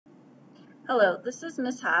Hello, this is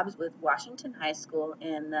Ms. Hobbs with Washington High School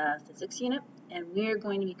in the physics unit, and we are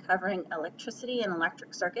going to be covering electricity and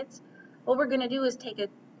electric circuits. What we're going to do is take a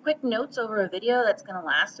quick notes over a video that's going to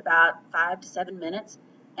last about 5 to 7 minutes,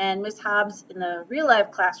 and Ms. Hobbs in the real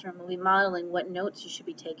life classroom will be modeling what notes you should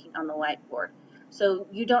be taking on the whiteboard. So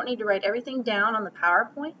you don't need to write everything down on the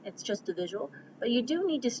PowerPoint, it's just a visual, but you do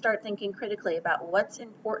need to start thinking critically about what's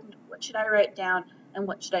important, what should I write down, and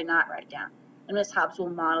what should I not write down. And Ms. Hobbs will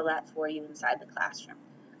model that for you inside the classroom.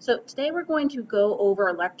 So today we're going to go over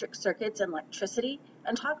electric circuits and electricity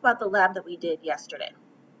and talk about the lab that we did yesterday.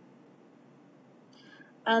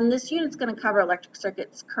 And this unit's going to cover electric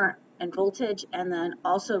circuits, current and voltage, and then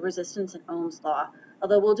also resistance and Ohm's law,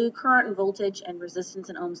 although we'll do current and voltage and resistance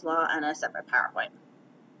and Ohm's law on a separate PowerPoint.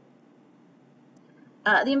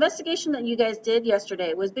 The investigation that you guys did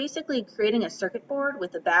yesterday was basically creating a circuit board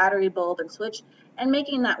with a battery, bulb, and switch and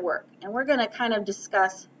making that work. And we're going to kind of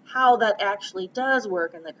discuss how that actually does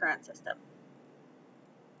work in the current system.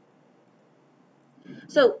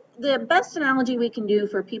 So the best analogy we can do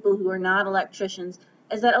for people who are not electricians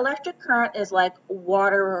is that electric current is like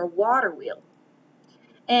water or a water wheel.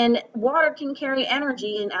 And water can carry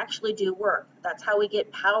energy and actually do work. That's how we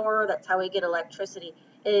get power, that's how we get electricity,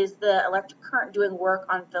 is the electric current doing work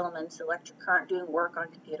on filaments, electric current doing work on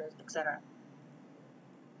computers, etc.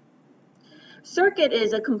 Circuit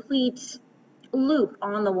is a complete loop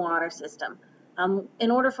on the water system.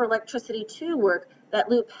 In order for electricity to work, that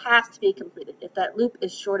loop has to be completed. If that loop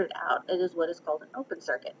is shorted out, it is what is called an open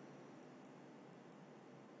circuit.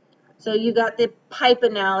 So you got the pipe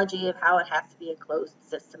analogy of how it has to be a closed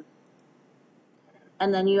system.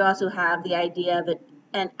 And then you also have the idea of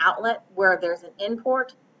an outlet where there's an in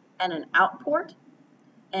port and an out port.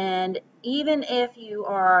 And even if you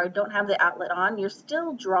don't have the outlet on, you're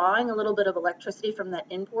still drawing a little bit of electricity from that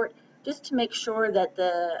in port just to make sure that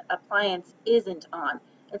the appliance isn't on.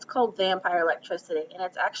 It's called vampire electricity, and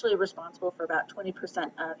it's actually responsible for about 20%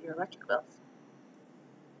 of your electric bills.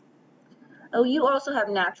 Oh, you also have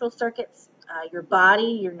natural circuits. Your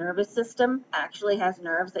body, your nervous system actually has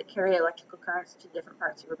nerves that carry electrical currents to different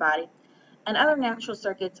parts of your body. And other natural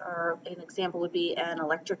circuits are, an example would be an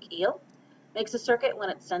electric eel. Makes a circuit when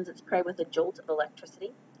it sends its prey with a jolt of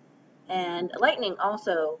electricity. And lightning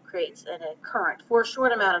also creates a current for a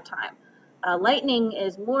short amount of time. Lightning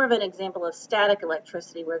is more of an example of static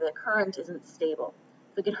electricity where the current isn't stable.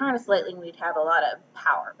 If we could harness lightning, we'd have a lot of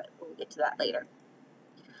power, but we'll get to that later.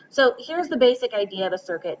 So here's the basic idea of a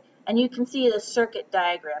circuit, and you can see the circuit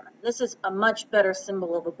diagram. This is a much better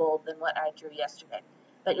symbol of a bulb than what I drew yesterday.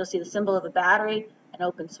 But you'll see the symbol of a battery, an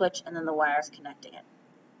open switch, and then the wires connecting it.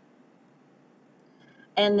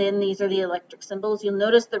 And then these are the electric symbols. You'll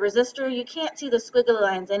notice the resistor, you can't see the squiggly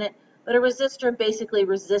lines in it, but a resistor basically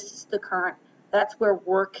resists the current. That's where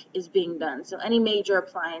work is being done. So any major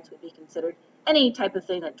appliance would be considered, any type of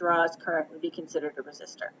thing that draws current would be considered a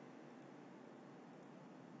resistor.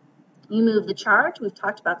 You move the charge. We've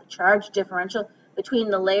talked about the charge differential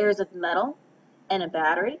between the layers of metal and a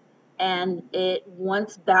battery. And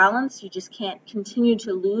once balanced, you just can't continue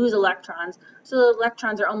to lose electrons. So the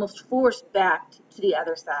electrons are almost forced back to the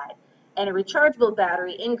other side. And a rechargeable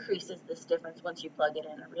battery increases this difference once you plug it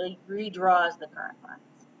in. It really redraws the current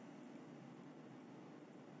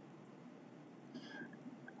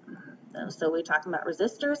lines. So we're talking about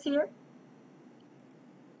resistors here.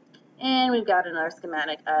 And we've got another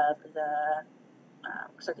schematic of the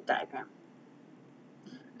circuit diagram.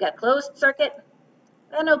 We've got closed circuit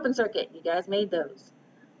and open circuit. You guys made those.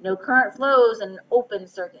 No current flows in an open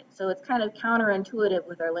circuit. So it's kind of counterintuitive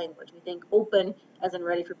with our language. We think open as in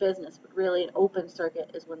ready for business, but really an open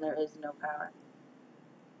circuit is when there is no power.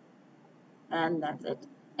 And that's it.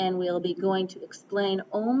 And we'll be going to explain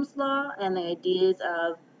Ohm's law and the ideas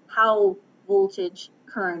of how voltage,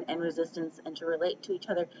 current, and resistance interrelate to each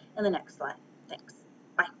other in the next slide. Thanks.